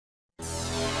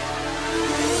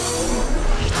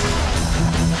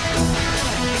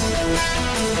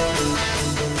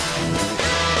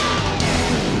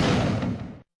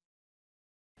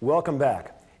Welcome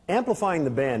back. Amplifying the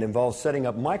band involves setting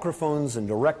up microphones and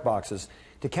direct boxes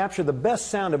to capture the best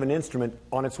sound of an instrument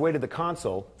on its way to the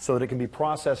console so that it can be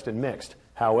processed and mixed.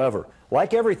 However,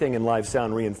 like everything in live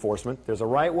sound reinforcement, there's a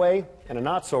right way and a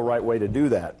not so right way to do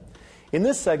that. In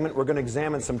this segment, we're going to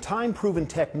examine some time-proven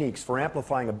techniques for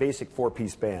amplifying a basic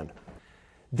four-piece band.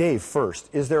 Dave, first,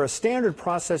 is there a standard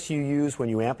process you use when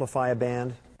you amplify a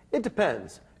band? It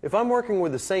depends. If I'm working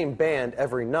with the same band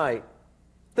every night,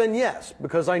 then yes,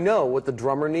 because I know what the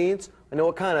drummer needs, I know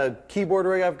what kind of keyboard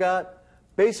rig I've got.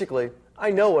 Basically,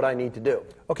 I know what I need to do.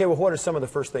 Okay, well, what are some of the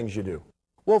first things you do?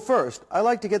 Well, first, I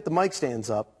like to get the mic stands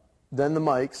up, then the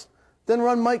mics, then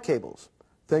run mic cables,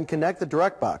 then connect the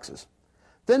direct boxes,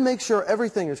 then make sure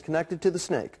everything is connected to the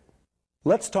snake.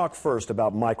 Let's talk first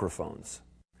about microphones.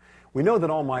 We know that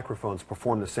all microphones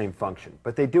perform the same function,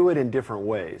 but they do it in different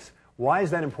ways. Why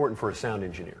is that important for a sound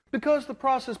engineer? Because the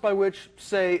process by which,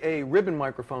 say, a ribbon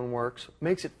microphone works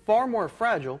makes it far more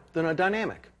fragile than a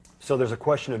dynamic. So there's a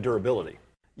question of durability.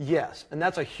 Yes, and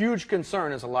that's a huge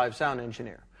concern as a live sound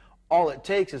engineer. All it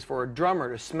takes is for a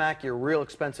drummer to smack your real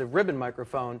expensive ribbon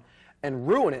microphone and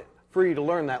ruin it for you to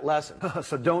learn that lesson.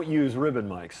 So don't use ribbon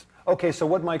mics. Okay, so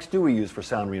what mics do we use for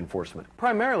sound reinforcement?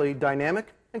 Primarily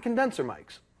dynamic and condenser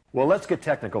mics. Well, let's get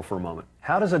technical for a moment.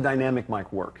 How does a dynamic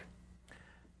mic work?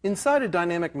 Inside a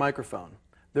dynamic microphone,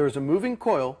 there is a moving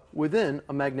coil within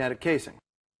a magnetic casing.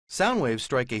 Sound waves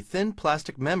strike a thin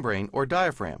plastic membrane or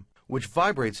diaphragm, which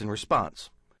vibrates in response.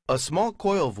 A small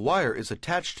coil of wire is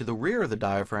attached to the rear of the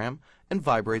diaphragm and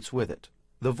vibrates with it.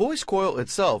 The voice coil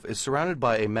itself is surrounded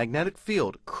by a magnetic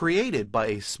field created by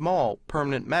a small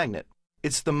permanent magnet.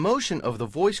 It's the motion of the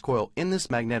voice coil in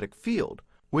this magnetic field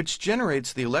which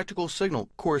generates the electrical signal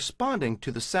corresponding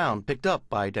to the sound picked up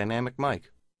by a dynamic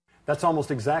mic. That's almost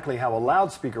exactly how a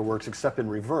loudspeaker works, except in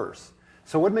reverse.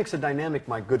 So what makes a dynamic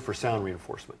mic good for sound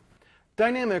reinforcement?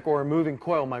 Dynamic or moving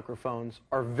coil microphones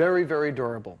are very, very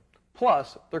durable.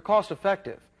 Plus, they're cost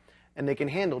effective, and they can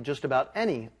handle just about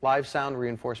any live sound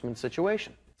reinforcement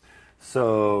situation.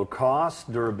 So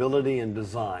cost, durability, and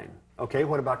design. Okay,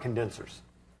 what about condensers?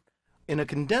 In a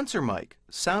condenser mic,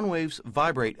 sound waves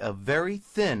vibrate a very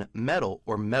thin metal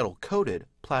or metal-coated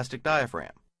plastic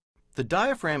diaphragm. The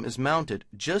diaphragm is mounted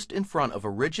just in front of a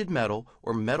rigid metal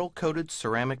or metal-coated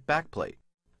ceramic backplate.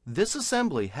 This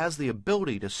assembly has the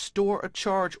ability to store a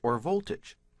charge or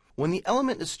voltage. When the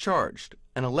element is charged,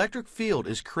 an electric field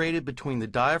is created between the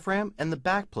diaphragm and the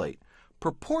backplate,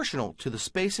 proportional to the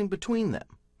spacing between them.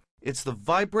 It's the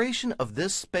vibration of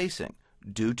this spacing,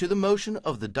 due to the motion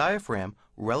of the diaphragm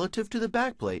relative to the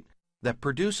backplate, that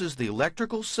produces the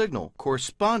electrical signal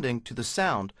corresponding to the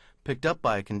sound picked up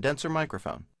by a condenser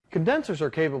microphone. Condensers are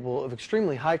capable of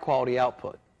extremely high-quality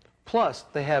output. Plus,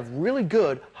 they have really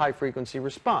good high-frequency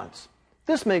response.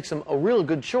 This makes them a real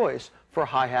good choice for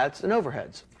hi-hats and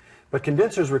overheads. But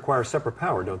condensers require separate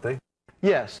power, don't they?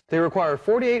 Yes, they require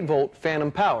 48-volt phantom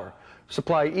power,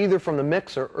 supplied either from the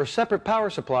mixer or separate power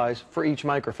supplies for each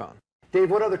microphone.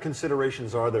 Dave, what other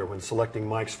considerations are there when selecting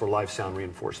mics for live sound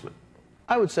reinforcement?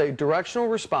 I would say directional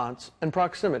response and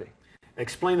proximity.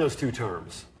 Explain those two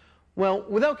terms. Well,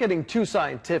 without getting too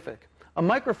scientific, a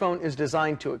microphone is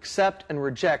designed to accept and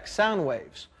reject sound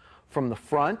waves from the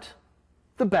front,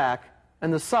 the back,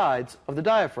 and the sides of the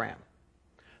diaphragm.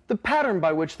 The pattern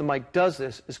by which the mic does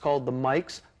this is called the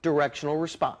mic's directional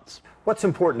response. What's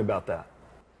important about that?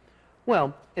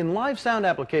 Well, in live sound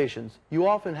applications, you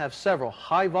often have several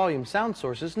high-volume sound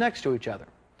sources next to each other.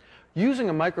 Using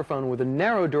a microphone with a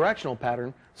narrow directional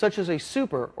pattern, such as a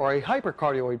super or a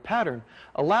hypercardioid pattern,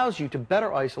 allows you to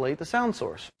better isolate the sound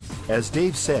source. As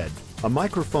Dave said, a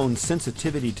microphone's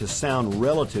sensitivity to sound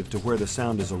relative to where the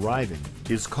sound is arriving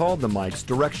is called the mic's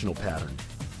directional pattern.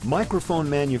 Microphone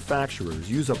manufacturers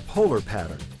use a polar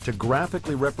pattern to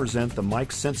graphically represent the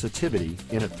mic's sensitivity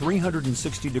in a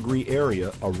 360-degree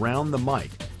area around the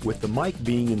mic, with the mic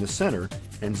being in the center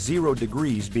and 0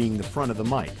 degrees being the front of the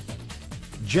mic.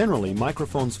 Generally,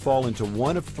 microphones fall into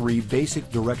one of three basic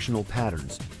directional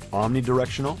patterns: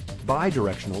 omnidirectional,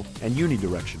 bidirectional, and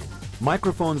unidirectional.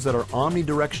 Microphones that are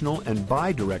omnidirectional and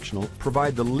bidirectional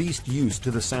provide the least use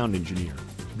to the sound engineer.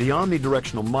 The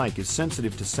omnidirectional mic is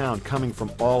sensitive to sound coming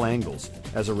from all angles.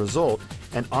 As a result,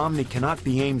 an omni cannot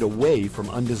be aimed away from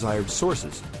undesired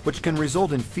sources, which can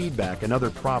result in feedback and other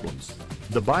problems.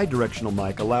 The bidirectional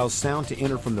mic allows sound to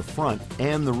enter from the front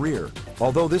and the rear.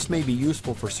 Although this may be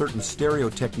useful for certain stereo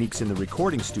techniques in the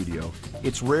recording studio,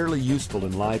 it's rarely useful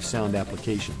in live sound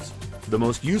applications. The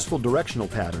most useful directional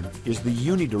pattern is the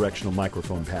unidirectional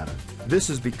microphone pattern. This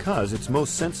is because it's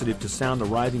most sensitive to sound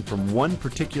arriving from one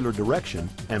particular direction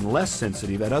and less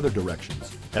sensitive at other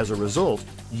directions. As a result,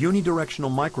 unidirectional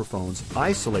microphones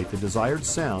isolate the desired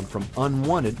sound from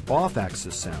unwanted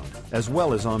off-axis sound, as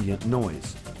well as ambient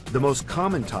noise. The most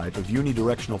common type of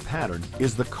unidirectional pattern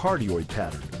is the cardioid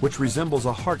pattern, which resembles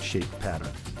a heart-shaped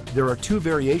pattern. There are two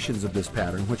variations of this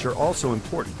pattern which are also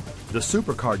important, the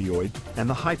supercardioid and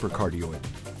the hypercardioid.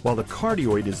 While the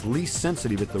cardioid is least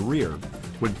sensitive at the rear,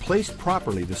 when placed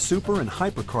properly, the super and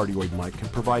hypercardioid mic can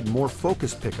provide more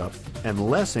focus pickup and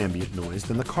less ambient noise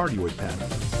than the cardioid pattern.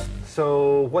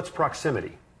 So, what's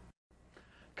proximity?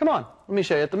 Come on, let me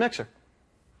show you at the mixer.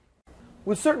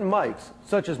 With certain mics,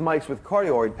 such as mics with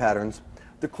cardioid patterns,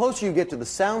 the closer you get to the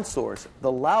sound source,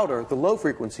 the louder the low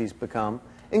frequencies become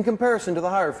in comparison to the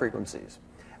higher frequencies.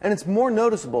 And it's more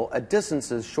noticeable at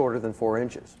distances shorter than 4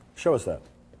 inches. Show us that.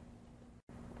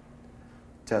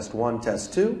 Test 1,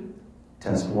 test 2.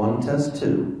 Test 1, test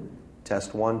 2.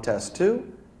 Test 1, test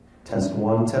 2. Test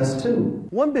 1, test 2.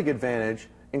 One big advantage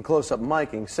in close-up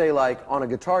miking, say like on a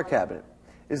guitar cabinet,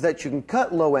 is that you can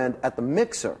cut low end at the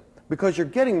mixer because you're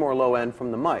getting more low end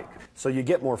from the mic. So you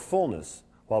get more fullness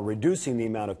while reducing the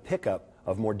amount of pickup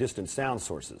of more distant sound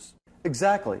sources.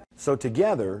 Exactly. So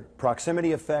together,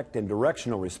 proximity effect and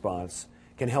directional response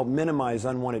can help minimize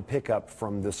unwanted pickup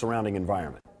from the surrounding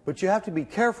environment. But you have to be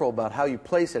careful about how you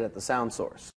place it at the sound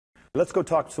source. Let's go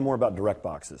talk some more about direct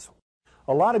boxes.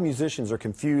 A lot of musicians are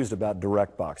confused about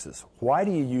direct boxes. Why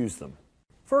do you use them?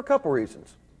 For a couple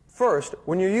reasons. First,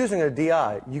 when you're using a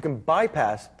DI, you can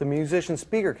bypass the musician's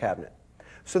speaker cabinet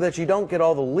so that you don't get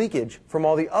all the leakage from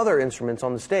all the other instruments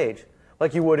on the stage,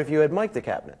 like you would if you had mic'd the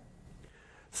cabinet.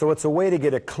 So it's a way to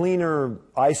get a cleaner,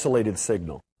 isolated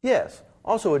signal. Yes.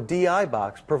 Also, a DI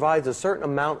box provides a certain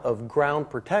amount of ground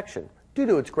protection due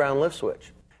to its ground lift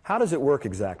switch. How does it work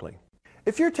exactly?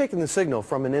 If you're taking the signal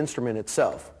from an instrument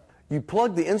itself, you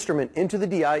plug the instrument into the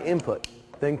DI input,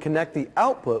 then connect the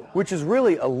output, which is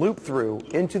really a loop through,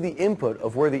 into the input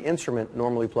of where the instrument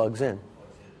normally plugs in.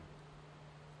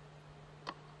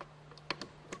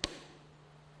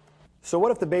 So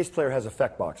what if the bass player has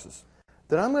effect boxes?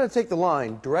 Then I'm going to take the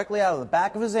line directly out of the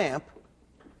back of his amp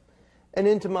and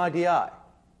into my DI.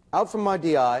 Out from my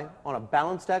DI on a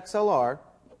balanced XLR,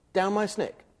 down my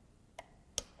snake.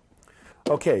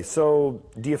 Okay, so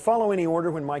do you follow any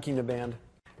order when miking the band?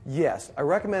 Yes, I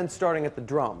recommend starting at the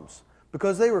drums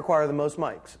because they require the most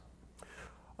mics.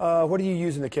 What do you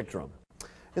use in the kick drum?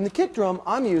 In the kick drum,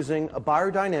 I'm using a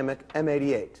biodynamic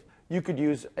M88. You could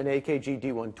use an AKG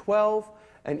D112,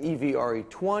 an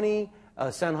EV-RE20, a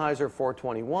Sennheiser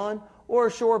 421, or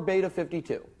a Shure Beta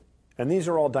 52. And these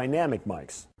are all dynamic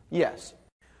mics? Yes.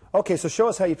 Okay, so show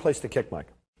us how you place the kick mic.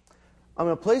 I'm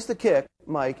going to place the kick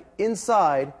mic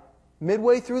inside,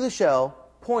 midway through the shell,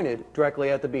 pointed directly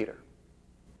at the beater.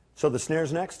 So the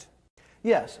snare's next?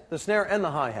 Yes, the snare and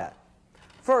the hi-hat.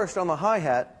 First, on the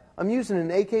hi-hat, I'm using an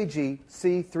AKG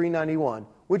C391,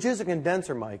 which is a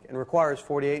condenser mic and requires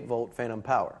 48-volt phantom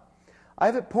power. I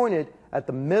have it pointed at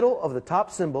the middle of the top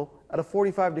cymbal at a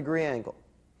 45-degree angle.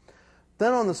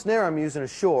 Then on the snare, I'm using a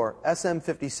Shure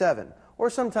SM57, or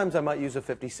sometimes I might use a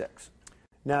 56.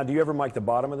 Now, do you ever mic the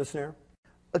bottom of the snare?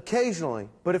 Occasionally,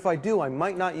 but if I do, I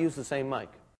might not use the same mic.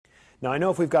 Now, I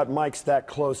know if we've got mics that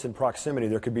close in proximity,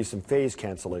 there could be some phase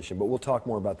cancellation, but we'll talk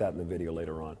more about that in the video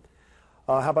later on.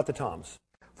 How about the toms?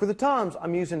 For the toms,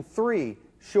 I'm using 3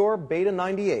 Shure Beta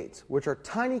 98s, which are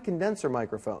tiny condenser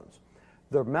microphones.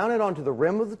 They're mounted onto the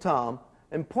rim of the tom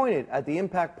and pointed at the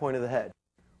impact point of the head.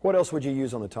 What else would you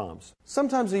use on the toms?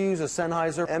 Sometimes I use a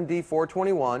Sennheiser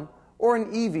MD421 or an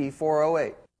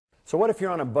EV408. So what if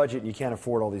you're on a budget and you can't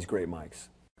afford all these great mics?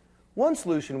 One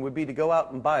solution would be to go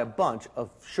out and buy a bunch of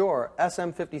Shure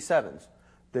SM57s.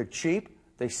 They're cheap,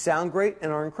 they sound great,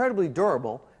 and are incredibly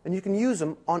durable, and you can use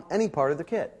them on any part of the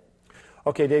kit.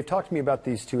 Okay, Dave, talk to me about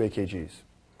these 2 AKGs.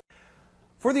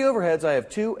 For the overheads, I have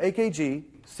 2 AKG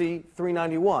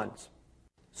C391s.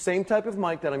 Same type of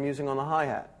mic that I'm using on the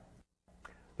hi-hat.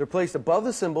 They're placed above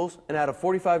the cymbals and at a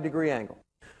 45-degree angle.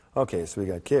 Okay, so we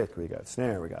got kick, we got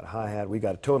snare, we got hi-hat, we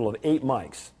got a total of 8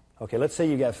 mics. Okay, let's say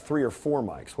you got 3 or 4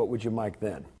 mics. What would you mic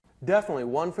then? Definitely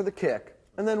 1 for the kick,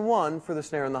 and then 1 for the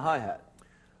snare and the hi-hat.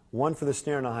 1 for the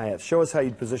snare and the hi-hat. Show us how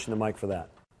you'd position the mic for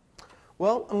that.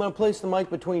 Well, I'm going to place the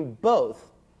mic between both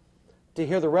to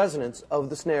hear the resonance of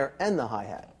the snare and the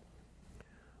hi-hat.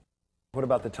 What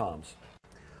about the toms?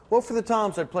 Well, for the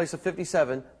toms, I'd place a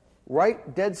 57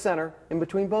 right dead center in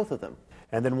between both of them.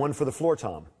 And then 1 for the floor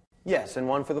tom? Yes, and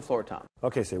 1 for the floor tom.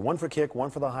 Okay, so 1 for kick, 1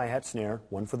 for the hi-hat snare,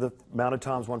 1 for the mounted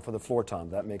toms, 1 for the floor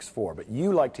tom. That makes 4. But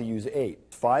you like to use 8.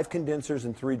 5 condensers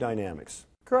and 3 dynamics.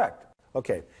 Correct.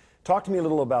 Okay, talk to me a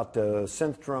little about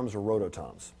synth drums or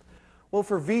rototoms. Well,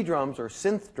 for V drums or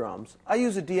synth drums, I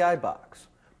use a DI box.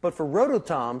 But for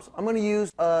rototoms, I'm going to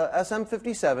use a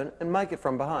SM57 and mic it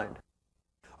from behind.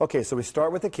 Okay, so we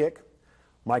start with the kick,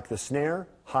 mic the snare,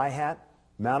 hi-hat,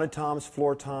 mounted toms,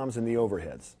 floor toms, and the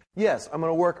overheads. Yes, I'm going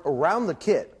to work around the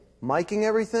kit, miking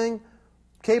everything,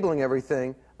 cabling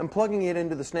everything, and plugging it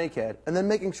into the snakehead, and then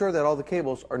making sure that all the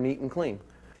cables are neat and clean.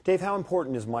 Dave, how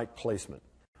important is mic placement?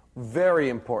 Very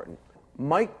important.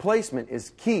 Mic placement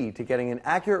is key to getting an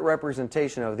accurate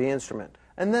representation of the instrument.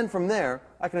 And then from there,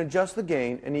 I can adjust the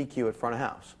gain and EQ at front of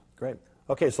house. Great.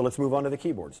 Okay, so let's move on to the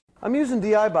keyboards. I'm using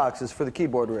DI boxes for the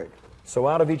keyboard rig. So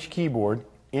out of each keyboard,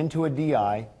 into a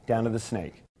DI, down to the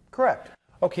snake. Correct.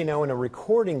 Okay, now in a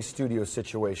recording studio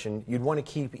situation, you'd want to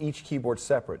keep each keyboard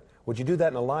separate. Would you do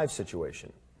that in a live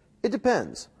situation? It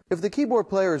depends. If the keyboard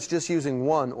player is just using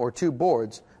 1 or 2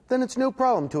 boards, then it's no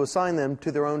problem to assign them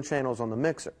to their own channels on the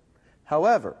mixer.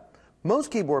 However,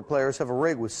 most keyboard players have a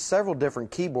rig with several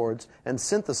different keyboards and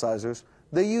synthesizers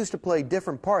they use to play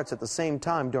different parts at the same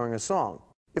time during a song.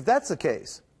 If that's the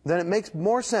case, then it makes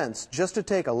more sense just to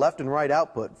take a left and right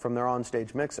output from their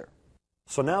onstage mixer.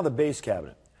 So now the bass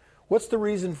cabinet. What's the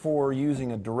reason for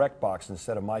using a direct box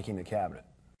instead of miking the cabinet?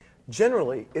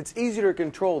 Generally, it's easier to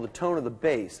control the tone of the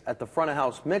bass at the front of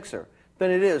house mixer than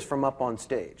it is from up on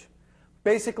stage.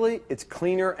 Basically, it's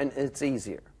cleaner and it's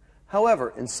easier.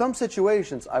 However, in some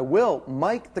situations, I will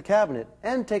mic the cabinet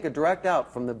and take a direct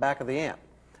out from the back of the amp.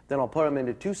 Then I'll put them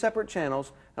into 2 separate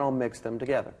channels and I'll mix them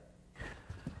together.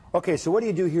 Okay, so what do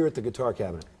you do here at the guitar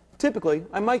cabinet? Typically,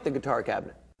 I mic the guitar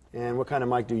cabinet. And what kind of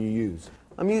mic do you use?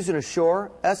 I'm using a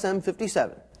Shure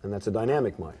SM57. And that's a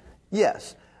dynamic mic.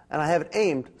 Yes, and I have it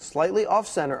aimed slightly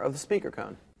off-center of the speaker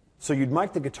cone. So you'd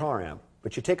mic the guitar amp,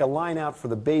 but you take a line out for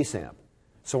the bass amp.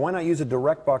 So why not use a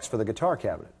direct box for the guitar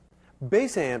cabinet?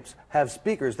 Bass amps have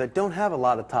speakers that don't have a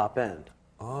lot of top end.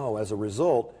 Oh, as a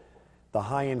result, the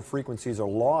high-end frequencies are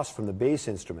lost from the bass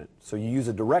instrument, so you use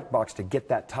a direct box to get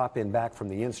that top end back from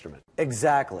the instrument.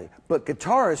 Exactly, but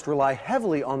guitarists rely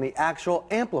heavily on the actual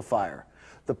amplifier.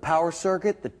 The power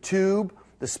circuit, the tube,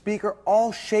 the speaker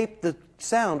all shape the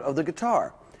sound of the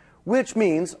guitar, which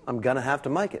means I'm going to have to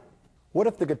mic it. What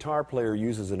if the guitar player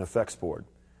uses an effects board?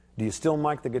 Do you still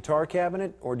mic the guitar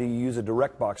cabinet, or do you use a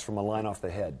direct box from a line off the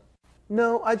head?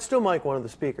 No, I'd still mic one of the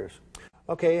speakers.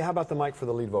 Okay, how about the mic for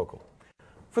the lead vocal?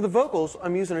 For the vocals,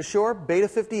 I'm using a Shure Beta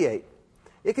 58.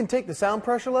 It can take the sound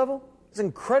pressure level, it's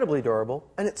incredibly durable,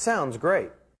 and it sounds great.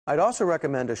 I'd also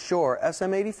recommend a Shure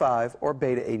SM85 or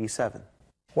Beta 87.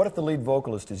 What if the lead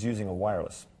vocalist is using a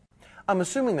wireless? I'm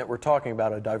assuming that we're talking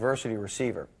about a diversity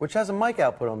receiver, which has a mic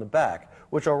output on the back,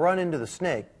 which I'll run into the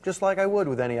snake, just like I would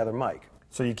with any other mic.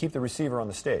 So you keep the receiver on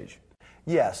the stage?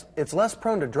 Yes, it's less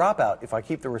prone to dropout if I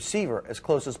keep the receiver as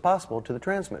close as possible to the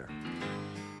transmitter.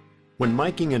 When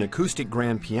miking an acoustic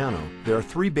grand piano, there are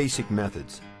 3 basic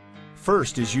methods.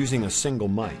 First is using a single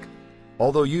mic.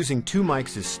 Although using 2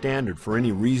 mics is standard for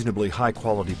any reasonably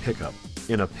high-quality pickup,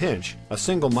 in a pinch, a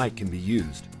single mic can be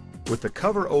used. With the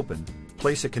cover open,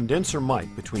 place a condenser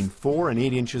mic between 4 and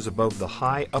 8 inches above the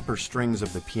high upper strings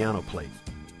of the piano plate.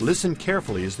 Listen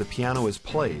carefully as the piano is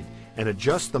played and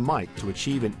adjust the mic to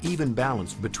achieve an even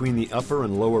balance between the upper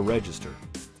and lower register.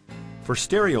 For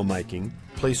stereo miking,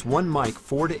 place one mic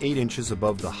 4 to 8 inches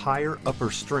above the higher upper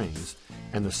strings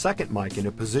and the second mic in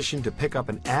a position to pick up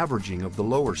an averaging of the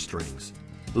lower strings.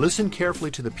 Listen carefully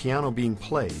to the piano being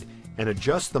played and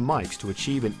adjust the mics to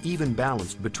achieve an even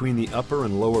balance between the upper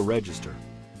and lower register.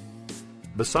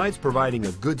 Besides providing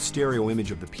a good stereo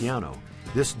image of the piano,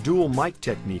 this dual mic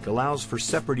technique allows for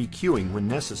separate EQing when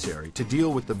necessary to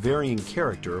deal with the varying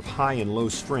character of high and low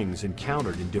strings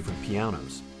encountered in different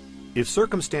pianos. If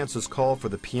circumstances call for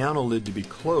the piano lid to be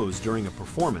closed during a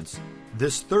performance,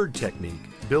 this third technique,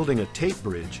 building a tape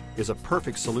bridge, is a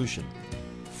perfect solution.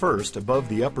 First, above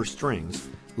the upper strings,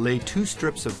 lay 2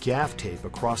 strips of gaff tape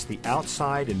across the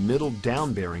outside and middle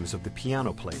down bearings of the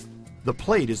piano plate. The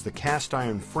plate is the cast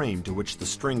iron frame to which the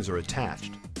strings are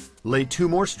attached. Lay 2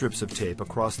 more strips of tape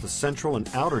across the central and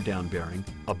outer down bearing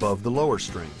above the lower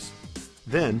strings.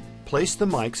 Then, place the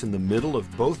mics in the middle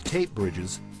of both tape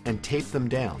bridges and tape them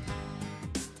down.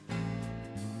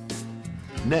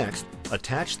 Next,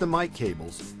 attach the mic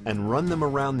cables and run them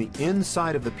around the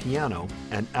inside of the piano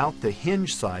and out the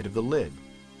hinge side of the lid.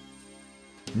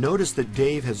 Notice that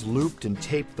Dave has looped and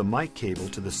taped the mic cable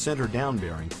to the center down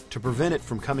bearing to prevent it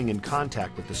from coming in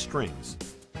contact with the strings.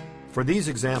 For these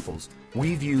examples,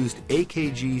 we've used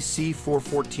AKG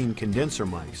C414 condenser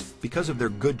mics because of their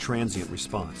good transient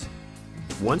response.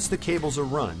 Once the cables are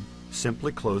run,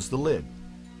 simply close the lid.